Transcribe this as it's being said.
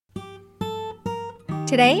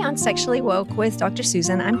Today on Sexually Woke with Dr.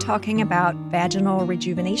 Susan, I'm talking about vaginal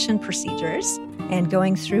rejuvenation procedures and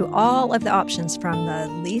going through all of the options from the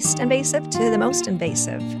least invasive to the most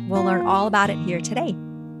invasive. We'll learn all about it here today.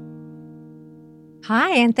 Hi,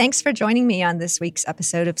 and thanks for joining me on this week's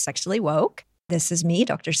episode of Sexually Woke. This is me,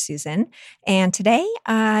 Dr. Susan, and today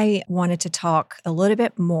I wanted to talk a little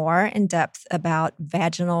bit more in depth about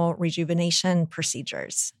vaginal rejuvenation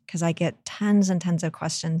procedures because I get tons and tons of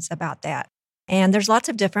questions about that. And there's lots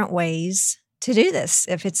of different ways to do this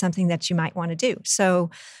if it's something that you might want to do. So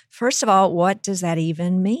first of all, what does that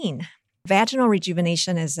even mean? Vaginal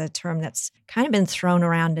rejuvenation is a term that's kind of been thrown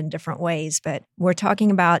around in different ways, but we're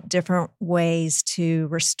talking about different ways to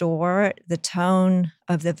restore the tone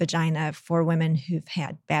of the vagina for women who've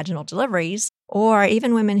had vaginal deliveries, or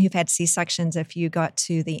even women who've had C-sections. If you got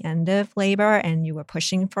to the end of labor and you were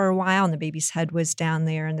pushing for a while and the baby's head was down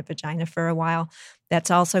there in the vagina for a while,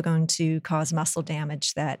 that's also going to cause muscle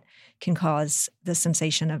damage that can cause the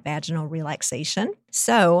sensation of vaginal relaxation.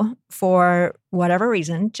 So for whatever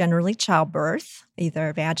reason, generally childbirth,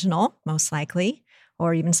 either vaginal, most likely,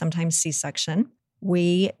 or even sometimes C-section,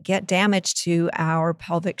 we get damage to our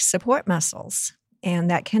pelvic support muscles.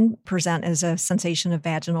 And that can present as a sensation of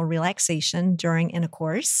vaginal relaxation during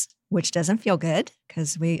intercourse, which doesn't feel good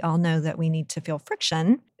because we all know that we need to feel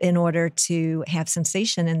friction in order to have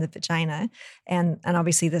sensation in the vagina. And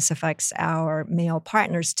obviously this affects our male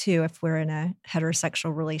partners too. If we're in a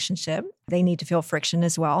heterosexual relationship, they need to feel friction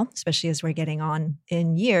as well, especially as we're getting on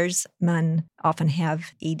in years. Men often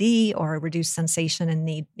have ED or reduced sensation and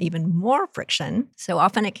need even more friction. So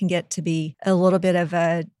often it can get to be a little bit of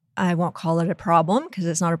I won't call it a problem because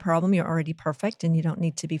it's not a problem. You're already perfect and you don't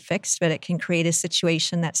need to be fixed, but it can create a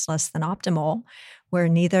situation that's less than optimal where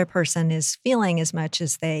neither person is feeling as much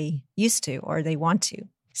as they used to or they want to.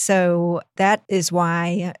 So that is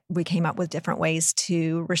why we came up with different ways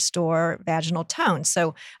to restore vaginal tone.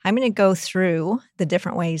 So I'm going to go through the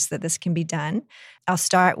different ways that this can be done. I'll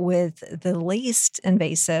start with the least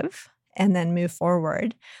invasive and then move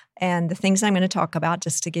forward. And the things I'm going to talk about,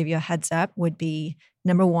 just to give you a heads up, would be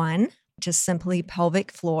number one, just simply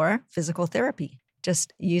pelvic floor physical therapy.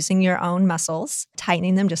 Just using your own muscles,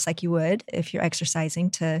 tightening them just like you would if you're exercising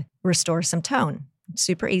to restore some tone.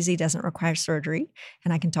 Super easy, doesn't require surgery.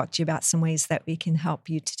 And I can talk to you about some ways that we can help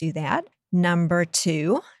you to do that. Number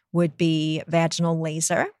two would be vaginal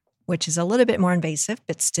laser, which is a little bit more invasive,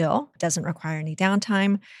 but still doesn't require any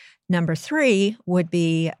downtime. Number three would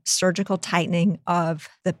be surgical tightening of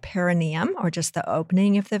the perineum, or just the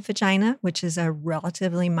opening of the vagina, which is a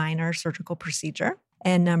relatively minor surgical procedure.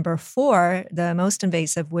 And number four, the most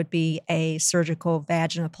invasive, would be a surgical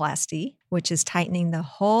vaginoplasty, which is tightening the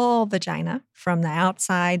whole vagina from the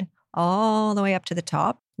outside all the way up to the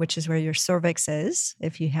top, which is where your cervix is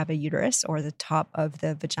if you have a uterus, or the top of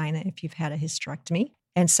the vagina if you've had a hysterectomy.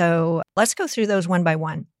 And so let's go through those one by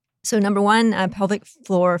one. So number one, pelvic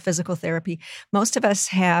floor physical therapy. Most of us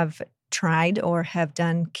have tried or have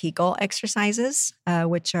done Kegel exercises,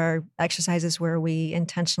 which are exercises where we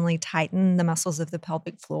intentionally tighten the muscles of the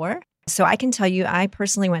pelvic floor. So I can tell you, I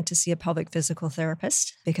personally went to see a pelvic physical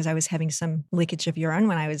therapist because I was having some leakage of urine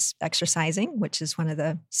when I was exercising, which is one of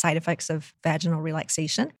the side effects of vaginal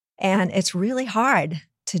relaxation. And it's really hard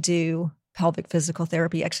to do pelvic physical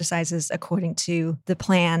therapy exercises according to the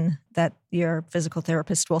plan that your physical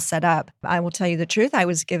therapist will set up. I will tell you the truth. I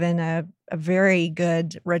was given a very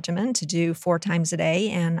good regimen to do 4 times a day,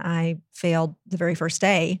 and I failed the very first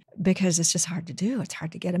day because it's just hard to do. It's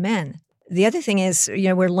hard to get them in. The other thing is,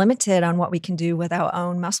 we're limited on what we can do with our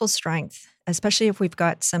own muscle strength, especially if we've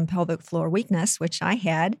got some pelvic floor weakness, which I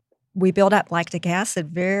had. We build up lactic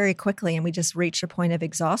acid very quickly, and we just reach a point of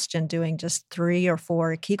exhaustion doing just 3 or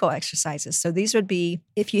 4 Kegel exercises. So these would be,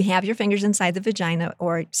 if you have your fingers inside the vagina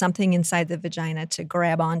or something inside the vagina to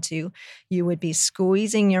grab onto, you would be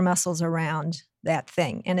squeezing your muscles around that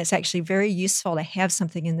thing. And it's actually very useful to have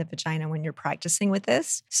something in the vagina when you're practicing with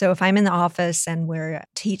this. So if I'm in the office and we're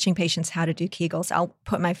teaching patients how to do Kegels, I'll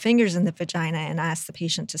put my fingers in the vagina and ask the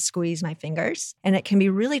patient to squeeze my fingers. And it can be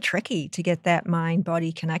really tricky to get that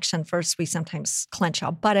mind-body connection. First, we sometimes clench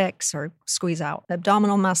our buttocks or squeeze out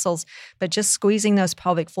abdominal muscles, but just squeezing those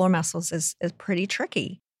pelvic floor muscles is pretty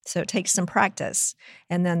tricky. So it takes some practice.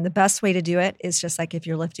 And then the best way to do it is just like if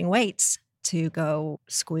you're lifting weights, to go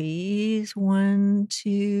squeeze 1,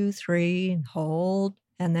 2, 3 and hold,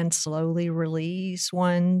 and then slowly release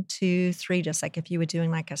 1, 2, 3, just like if you were doing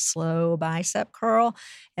like a slow bicep curl.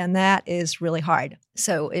 And that is really hard.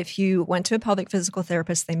 So if you went to a pelvic physical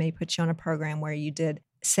therapist, they may put you on a program where you did,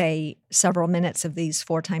 say, several minutes of these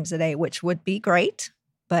 4 times a day, which would be great,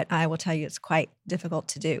 but I will tell you it's quite difficult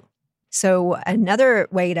to do. So another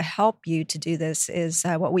way to help you to do this is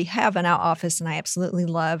what we have in our office, and I absolutely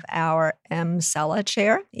love our Emsella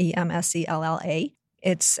chair, EMSELLA.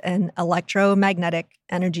 It's an electromagnetic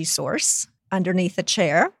energy source underneath a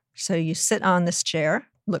chair. So you sit on this chair,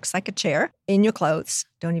 looks like a chair, in your clothes,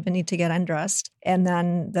 don't even need to get undressed. And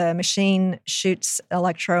then the machine shoots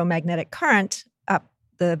electromagnetic current up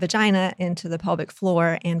the vagina into the pelvic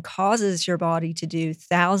floor and causes your body to do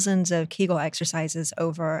thousands of Kegel exercises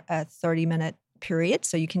over a 30-minute period.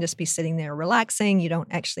 So you can just be sitting there relaxing. You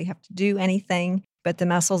don't actually have to do anything, but the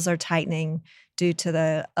muscles are tightening due to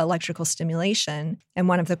the electrical stimulation. And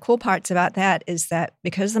one of the cool parts about that is that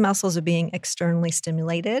because the muscles are being externally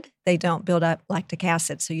stimulated, they don't build up lactic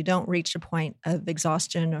acid. So you don't reach a point of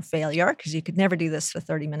exhaustion or failure because you could never do this for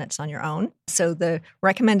 30 minutes on your own. So the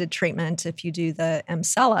recommended treatment, if you do the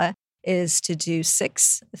Emsella, is to do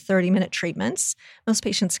 6 30-minute treatments. Most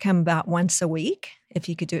patients come about once a week. If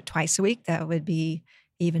you could do it twice a week, that would be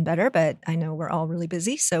even better. But I know we're all really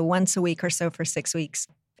busy. So once a week or so for 6 weeks.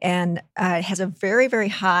 And it has a very, very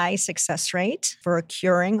high success rate for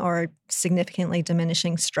curing or significantly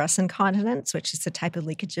diminishing stress incontinence, which is the type of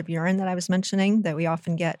leakage of urine that I was mentioning that we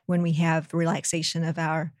often get when we have relaxation of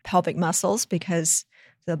our pelvic muscles, because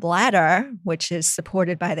the bladder, which is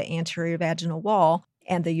supported by the anterior vaginal wall,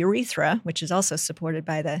 and the urethra, which is also supported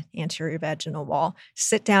by the anterior vaginal wall,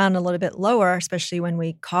 sit down a little bit lower, especially when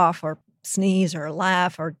we cough or sneeze or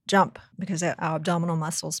laugh or jump, because our abdominal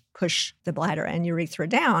muscles push the bladder and urethra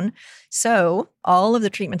down. So all of the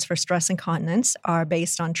treatments for stress incontinence are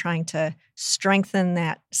based on trying to strengthen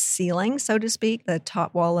that ceiling, so to speak, the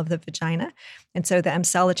top wall of the vagina. And so the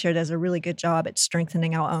Emsella chair does a really good job at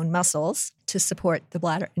strengthening our own muscles to support the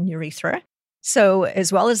bladder and urethra. So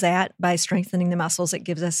as well as that, by strengthening the muscles, it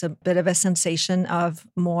gives us a bit of a sensation of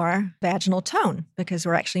more vaginal tone because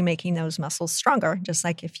we're actually making those muscles stronger, just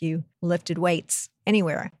like if you lifted weights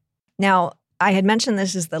anywhere. Now, I had mentioned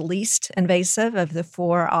this is the least invasive of the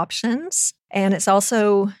 4 options, and it's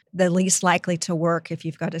also the least likely to work if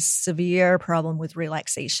you've got a severe problem with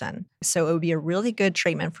relaxation. So it would be a really good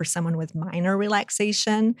treatment for someone with minor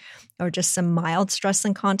relaxation or just some mild stress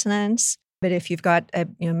incontinence. But if you've got a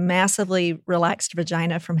massively relaxed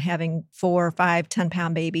vagina from having 4, 5,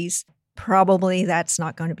 10-pound babies, probably that's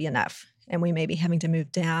not going to be enough. And we may be having to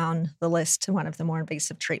move down the list to one of the more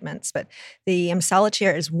invasive treatments. But the Emsella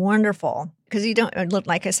chair is wonderful because you don't,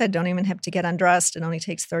 like I said, don't even have to get undressed. It only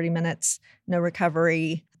takes 30 minutes, no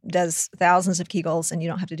recovery, does thousands of Kegels, and you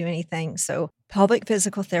don't have to do anything. So pelvic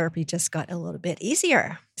physical therapy just got a little bit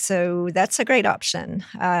easier. So that's a great option.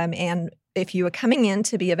 And if you are coming in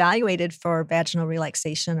to be evaluated for vaginal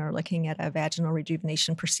relaxation or looking at a vaginal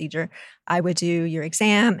rejuvenation procedure, I would do your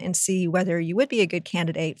exam and see whether you would be a good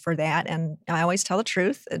candidate for that. And I always tell the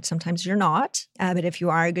truth. Sometimes you're not. But if you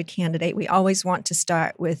are a good candidate, we always want to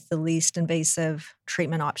start with the least invasive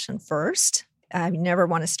treatment option first. You never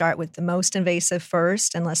want to start with the most invasive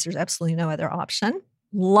first unless there's absolutely no other option.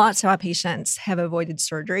 Lots of our patients have avoided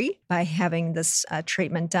surgery by having this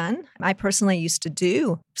treatment done. I personally used to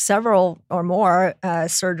do several or more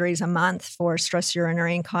surgeries a month for stress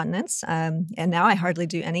urinary incontinence. And now I hardly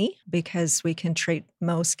do any because we can treat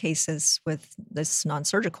most cases with this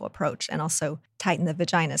non-surgical approach and also tighten the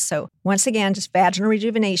vagina. So once again, just vaginal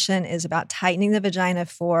rejuvenation is about tightening the vagina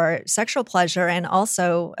for sexual pleasure and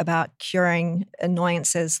also about curing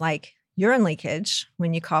annoyances like urine leakage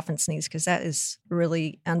when you cough and sneeze, because that is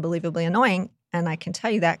really unbelievably annoying. And I can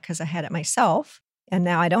tell you that because I had it myself. And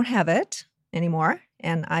now I don't have it anymore.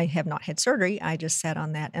 And I have not had surgery. I just sat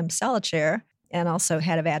on that Emsella chair and also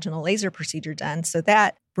had a vaginal laser procedure done. So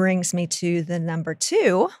that brings me to the number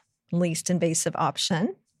 2 least invasive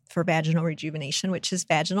option for vaginal rejuvenation, which is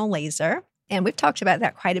vaginal laser. And we've talked about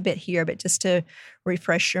that quite a bit here, but just to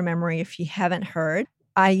refresh your memory if you haven't heard,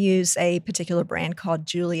 I use a particular brand called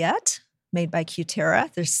Juliet, made by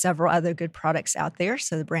Cutera. There's several other good products out there,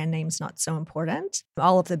 so the brand name's not so important.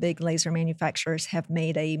 All of the big laser manufacturers have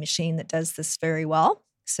made a machine that does this very well.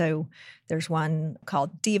 So there's one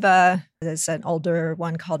called Diva. There's an older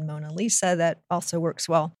one called Mona Lisa that also works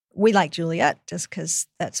well. We like Juliet just because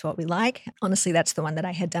that's what we like. Honestly, that's the one that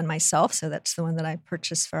I had done myself, so that's the one that I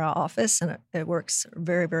purchased for our office, and it works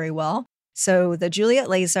very, very well. So the Juliet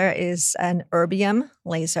laser is an erbium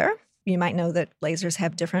laser. You might know that lasers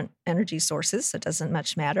have different energy sources, so it doesn't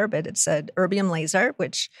much matter, but it's an erbium laser,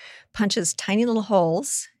 which punches tiny little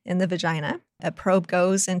holes in the vagina. A probe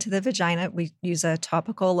goes into the vagina. We use a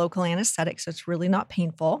topical local anesthetic, so it's really not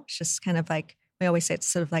painful. It's just kind of like, we always say it's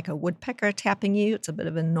sort of like a woodpecker tapping you. It's a bit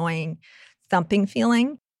of an annoying thumping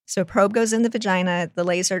feeling. So a probe goes in the vagina. The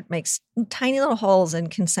laser makes tiny little holes in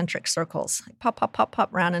concentric circles. Like pop, pop, pop, pop,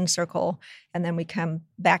 round in a circle. And then we come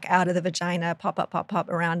back out of the vagina, pop, pop, pop, pop,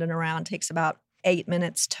 around and around. Takes about 8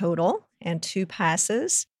 minutes total and 2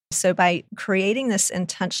 passes. So by creating this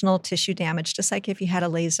intentional tissue damage, just like if you had a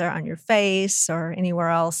laser on your face or anywhere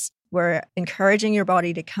else, we're encouraging your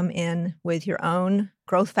body to come in with your own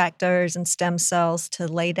growth factors and stem cells to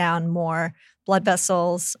lay down more blood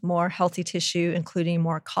vessels, more healthy tissue, including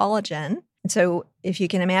more collagen. And so if you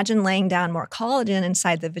can imagine laying down more collagen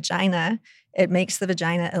inside the vagina, it makes the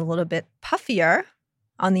vagina a little bit puffier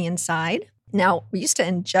on the inside. Now, we used to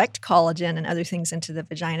inject collagen and other things into the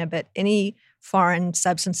vagina, but any foreign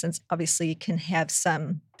substances obviously can have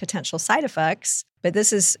some potential side effects. But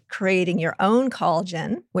this is creating your own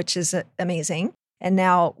collagen, which is amazing. And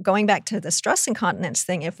now going back to the stress incontinence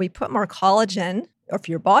thing, if we put more collagen, or if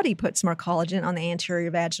your body puts more collagen on the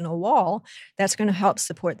anterior vaginal wall, that's going to help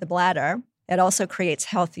support the bladder. It also creates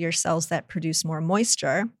healthier cells that produce more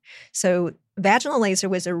moisture. So vaginal laser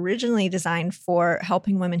was originally designed for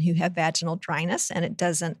helping women who have vaginal dryness, and it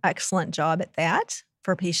does an excellent job at that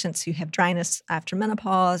for patients who have dryness after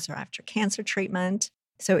menopause or after cancer treatment.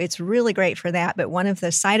 So it's really great for that. But one of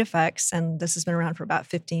the side effects, and this has been around for about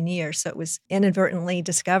 15 years, so it was inadvertently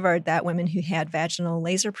discovered that women who had vaginal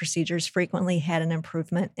laser procedures frequently had an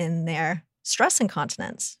improvement in their stress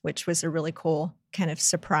incontinence, which was a really cool kind of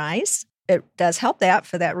surprise. It does help that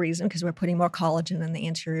for that reason, because we're putting more collagen in the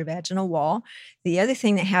anterior vaginal wall. The other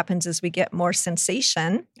thing that happens is we get more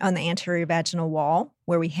sensation on the anterior vaginal wall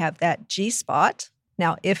where we have that G-spot.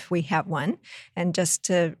 Now, if we have one, and just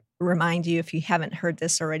to remind you, if you haven't heard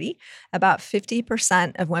this already, about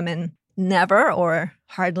 50% of women never or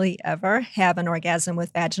hardly ever have an orgasm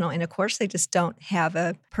with vaginal intercourse. They just don't have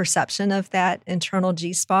a perception of that internal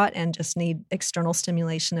G-spot and just need external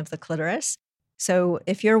stimulation of the clitoris. So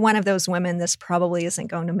if you're one of those women, this probably isn't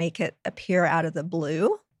going to make it appear out of the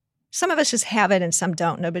blue. Some of us just have it and some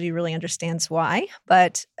don't. Nobody really understands why.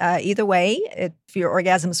 But either way, if your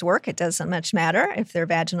orgasms work, it doesn't much matter if they're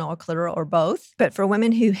vaginal or clitoral or both. But for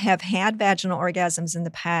women who have had vaginal orgasms in the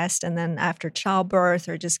past and then after childbirth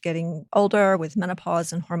or just getting older with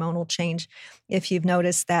menopause and hormonal change, if you've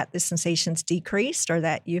noticed that the sensations decreased or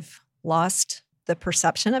that you've lost the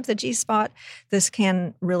perception of the G-spot, this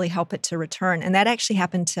can really help it to return. And that actually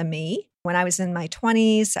happened to me. When I was in my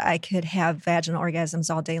 20s, I could have vaginal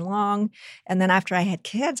orgasms all day long. And then after I had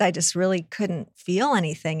kids, I just really couldn't feel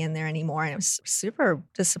anything in there anymore. And it was super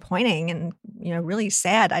disappointing and, really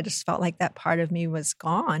sad. I just felt like that part of me was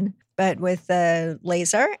gone. But with the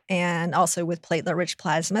laser and also with platelet-rich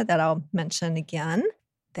plasma that I'll mention again,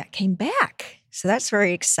 that came back. So that's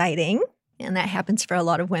very exciting. And that happens for a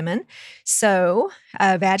lot of women. So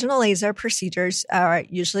vaginal laser procedures are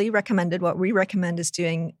usually recommended. What we recommend is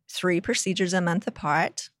doing 3 procedures a month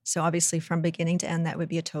apart. So obviously from beginning to end, that would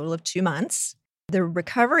be a total of 2 months. The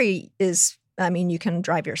recovery is, you can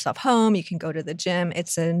drive yourself home. You can go to the gym.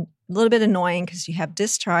 It's a little bit annoying because you have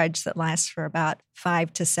discharge that lasts for about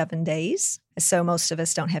 5 to 7 days. So most of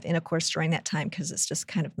us don't have intercourse during that time because it's just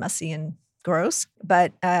kind of messy and gross,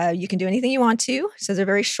 but you can do anything you want to. So it's a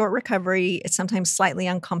very short recovery. It's sometimes slightly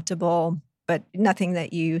uncomfortable, but nothing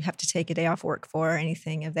that you have to take a day off work for or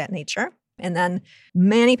anything of that nature. And then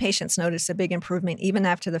many patients notice a big improvement even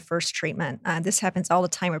after the first treatment. This happens all the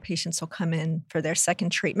time where patients will come in for their second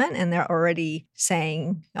treatment and they're already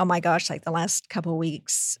saying, oh my gosh, like the last couple of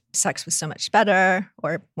weeks, sex was so much better.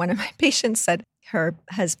 Or one of my patients said, her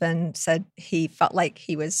husband said he felt like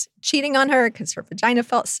he was cheating on her because her vagina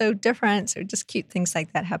felt so different. So just cute things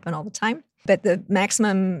like that happen all the time. But the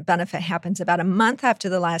maximum benefit happens about a month after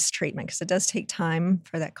the last treatment because it does take time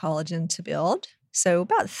for that collagen to build. So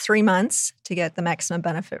about 3 months to get the maximum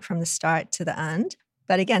benefit from the start to the end.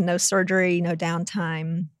 But again, no surgery, no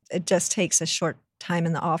downtime. It just takes a short time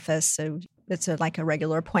in the office. So it's like a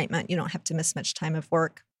regular appointment. You don't have to miss much time of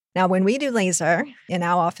work. Now, when we do laser in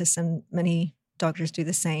our office, and many doctors do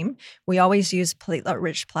the same, we always use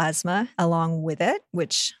platelet-rich plasma along with it,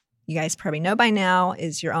 which you guys probably know by now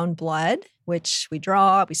is your own blood, which we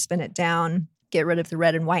draw, we spin it down, get rid of the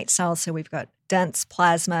red and white cells. So we've got dense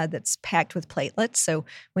plasma that's packed with platelets. So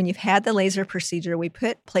when you've had the laser procedure, we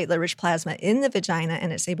put platelet-rich plasma in the vagina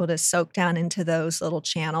and it's able to soak down into those little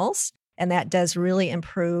channels. And that does really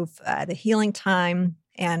improve the healing time.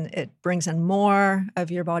 And it brings in more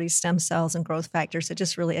of your body's stem cells and growth factors. It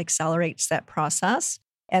just really accelerates that process.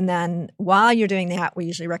 And then while you're doing that, we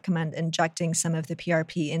usually recommend injecting some of the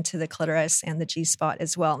PRP into the clitoris and the G-spot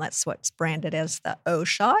as well. And that's what's branded as the O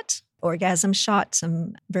shot. orgasm shot.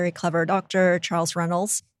 Some very clever doctor, Charles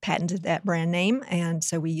Reynolds, patented that brand name. And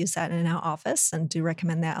so we use that in our office and do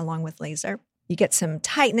recommend that along with laser. You get some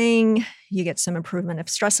tightening, you get some improvement of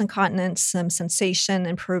stress incontinence, some sensation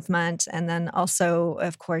improvement, and then also,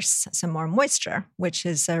 of course, some more moisture, which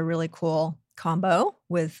is a really cool combo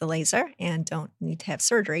with the laser and don't need to have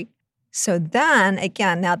surgery. So then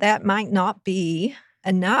again, now that might not be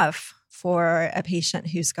enough for a patient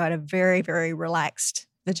who's got a very, very relaxed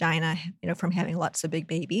vagina, from having lots of big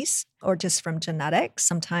babies or just from genetics.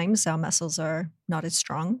 Sometimes our muscles are not as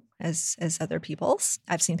strong as other people's.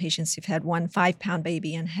 I've seen patients who've had 1 5-pound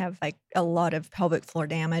baby and have like a lot of pelvic floor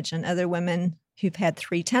damage, and other women who've had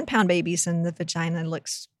 3 10-pound babies and the vagina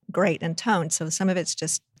looks great and toned. So some of it's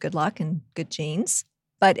just good luck and good genes.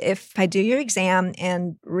 But if I do your exam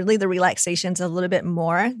and really the relaxation's a little bit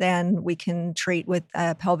more than we can treat with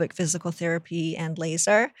pelvic physical therapy and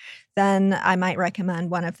laser, then I might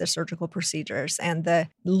recommend one of the surgical procedures. And the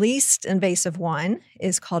least invasive one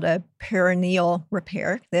is called a perineal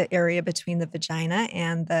repair, the area between the vagina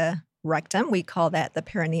and the rectum. We call that the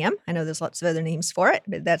perineum. I know there's lots of other names for it,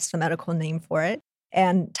 but that's the medical name for it.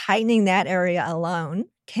 And tightening that area alone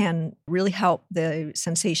can really help the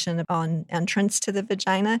sensation on entrance to the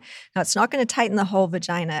vagina. Now, it's not going to tighten the whole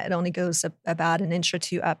vagina. It only goes about an inch or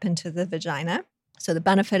two up into the vagina. So the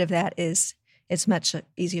benefit of that is it's much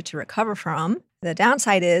easier to recover from. The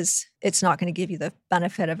downside is it's not going to give you the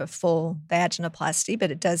benefit of a full vaginoplasty,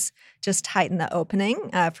 but it does just tighten the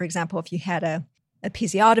opening. For example, if you had a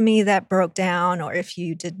episiotomy that broke down, or if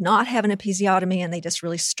you did not have an episiotomy and they just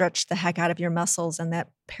really stretched the heck out of your muscles and that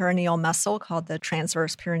perineal muscle called the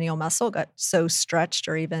transverse perineal muscle got so stretched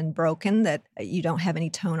or even broken that you don't have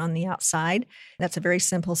any tone on the outside. That's a very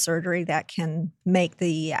simple surgery that can make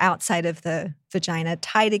the outside of the vagina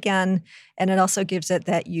tight again. And it also gives it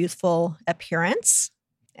that youthful appearance.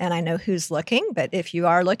 And I know who's looking, but if you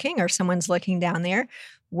are looking or someone's looking down there,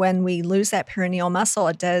 when we lose that perineal muscle,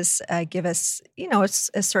 it does give us,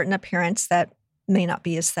 a certain appearance that may not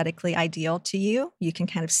be aesthetically ideal to you. You can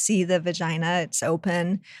kind of see the vagina, it's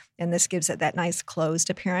open, and this gives it that nice closed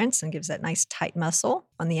appearance and gives that nice tight muscle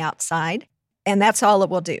on the outside. And that's all it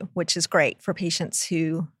will do, which is great for patients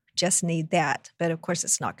who just need that. But of course,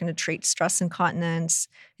 it's not going to treat stress incontinence,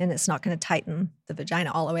 and it's not going to tighten the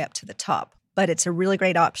vagina all the way up to the top. But it's a really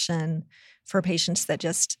great option for patients that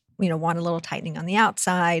just want a little tightening on the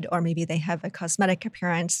outside, or maybe they have a cosmetic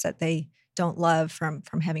appearance that they don't love from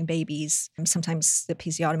having babies. And sometimes the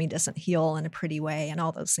episiotomy doesn't heal in a pretty way and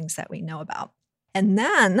all those things that we know about. And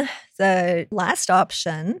then the last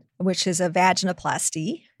option, which is a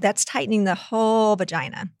vaginoplasty, that's tightening the whole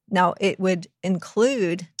vagina. Now, it would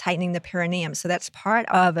include tightening the perineum. So that's part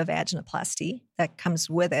of a vaginoplasty that comes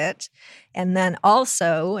with it. And then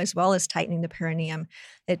also, as well as tightening the perineum,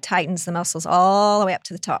 it tightens the muscles all the way up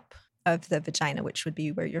to the top of the vagina, which would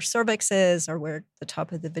be where your cervix is or where the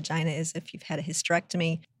top of the vagina is if you've had a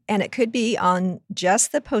hysterectomy. And it could be on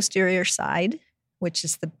just the posterior side, which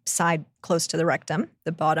is the side close to the rectum,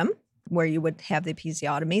 the bottom, where you would have the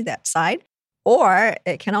episiotomy, that side. Or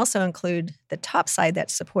it can also include the top side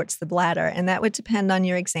that supports the bladder, and that would depend on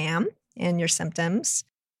your exam and your symptoms.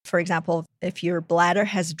 For example, if your bladder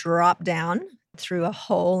has dropped down through a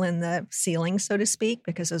hole in the ceiling, so to speak,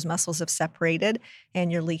 because those muscles have separated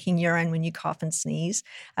and you're leaking urine when you cough and sneeze,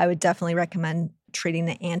 I would definitely recommend treating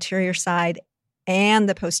the anterior side and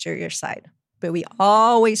the posterior side. But we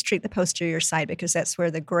always treat the posterior side because that's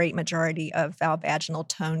where the great majority of our vaginal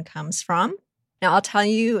tone comes from. Now, I'll tell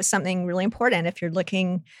you something really important. If you're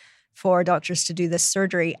looking for doctors to do this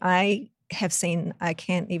surgery, I have seen, I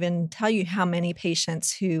can't even tell you how many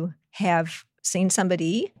patients who have seen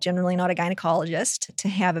somebody, generally not a gynecologist, to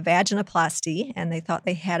have a vaginoplasty, and they thought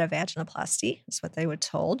they had a vaginoplasty, is what they were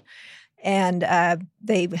told. And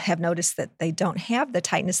they have noticed that they don't have the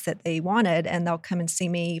tightness that they wanted, and they'll come and see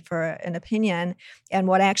me for an opinion. And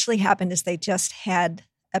what actually happened is they just had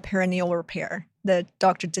a perineal repair. The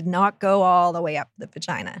doctor did not go all the way up the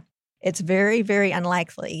vagina. It's very, very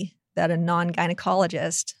unlikely that a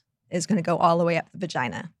non-gynecologist is going to go all the way up the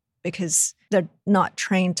vagina because they're not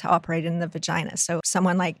trained to operate in the vagina. So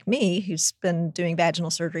someone like me, who's been doing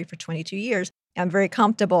vaginal surgery for 22 years, I'm very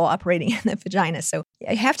comfortable operating in the vagina. So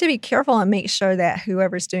you have to be careful and make sure that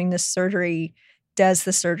whoever's doing this surgery does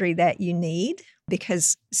the surgery that you need,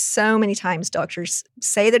 because so many times doctors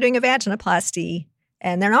say they're doing a vaginoplasty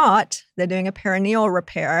and they're not. They're doing a perineal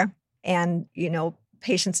repair. And,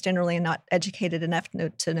 patients generally are not educated enough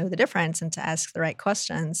to know the difference and to ask the right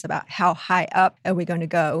questions about how high up are we going to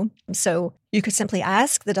go. So You could simply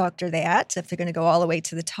ask the doctor that if they're going to go all the way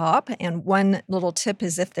to the top. And one little tip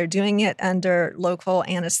is if they're doing it under local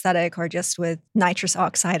anesthetic or just with nitrous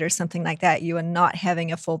oxide or something like that, you are not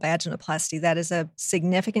having a full vaginoplasty. That is a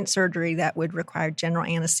significant surgery that would require general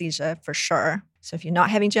anesthesia for sure. So if you're not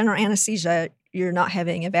having general anesthesia, you're not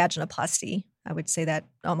having a vaginoplasty. I would say that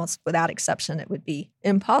almost without exception, it would be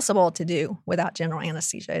impossible to do without general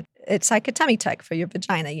anesthesia. It's like a tummy tuck for your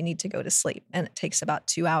vagina. You need to go to sleep, and it takes about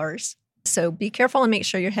 2 hours. So be careful and make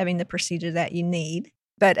sure you're having the procedure that you need.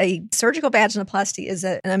 But a surgical vaginoplasty is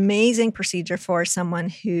an amazing procedure for someone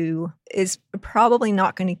who is probably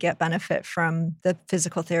not going to get benefit from the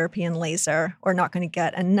physical therapy and laser, or not going to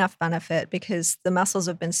get enough benefit because the muscles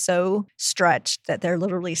have been so stretched that they're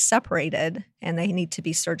literally separated and they need to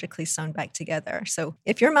be surgically sewn back together. So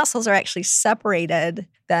if your muscles are actually separated,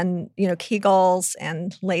 then, Kegels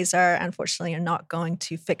and laser, unfortunately, are not going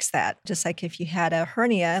to fix that. Just like if you had a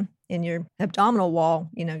hernia in your abdominal wall,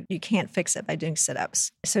 you can't fix it by doing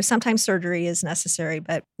sit-ups. So sometimes surgery is necessary,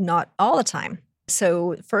 but not all the time.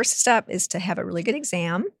 So first step is to have a really good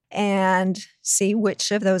exam and see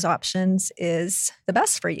which of those options is the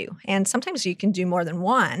best for you. And sometimes you can do more than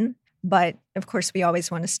one, but of course, we always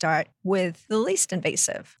want to start with the least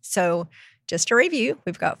invasive. So just to review,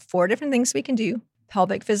 we've got 4 different things we can do.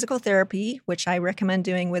 Pelvic physical therapy, which I recommend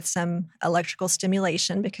doing with some electrical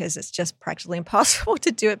stimulation because it's just practically impossible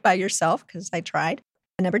to do it by yourself because I tried.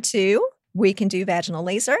 Number 2, we can do vaginal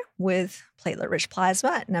laser with platelet-rich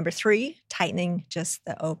plasma. Number 3, tightening just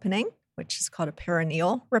the opening, which is called a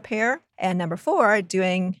perineal repair. And number 4,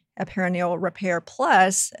 doing a perineal repair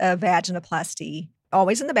plus a vaginoplasty,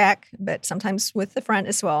 always in the back, but sometimes with the front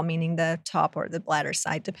as well, meaning the top or the bladder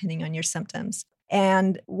side, depending on your symptoms.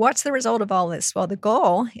 And what's the result of all this? Well, the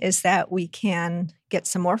goal is that we can get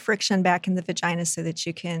some more friction back in the vagina so that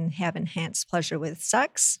you can have enhanced pleasure with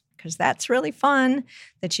sex, because that's really fun,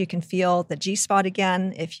 that you can feel the G-spot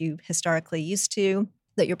again if you historically used to,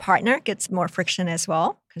 that your partner gets more friction as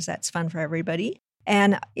well, because that's fun for everybody.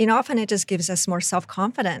 And, often it just gives us more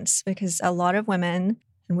self-confidence because a lot of women,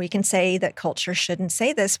 and we can say that culture shouldn't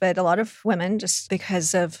say this, but a lot of women, just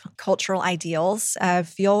because of cultural ideals,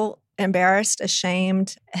 feel embarrassed,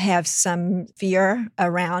 ashamed, have some fear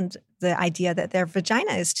around the idea that their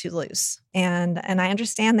vagina is too loose. And I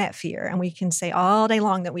understand that fear. And we can say all day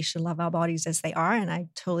long that we should love our bodies as they are. And I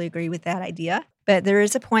totally agree with that idea. But there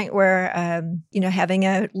is a point where, having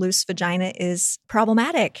a loose vagina is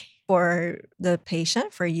problematic for the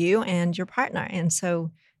patient, for you and your partner. And so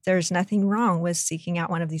there's nothing wrong with seeking out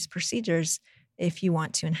one of these procedures if you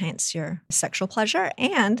want to enhance your sexual pleasure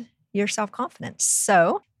and your self-confidence.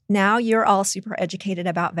 So now you're all super educated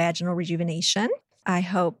about vaginal rejuvenation. I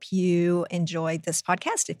hope you enjoyed this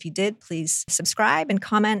podcast. If you did, please subscribe and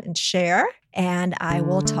comment and share. And I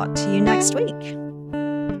will talk to you next week.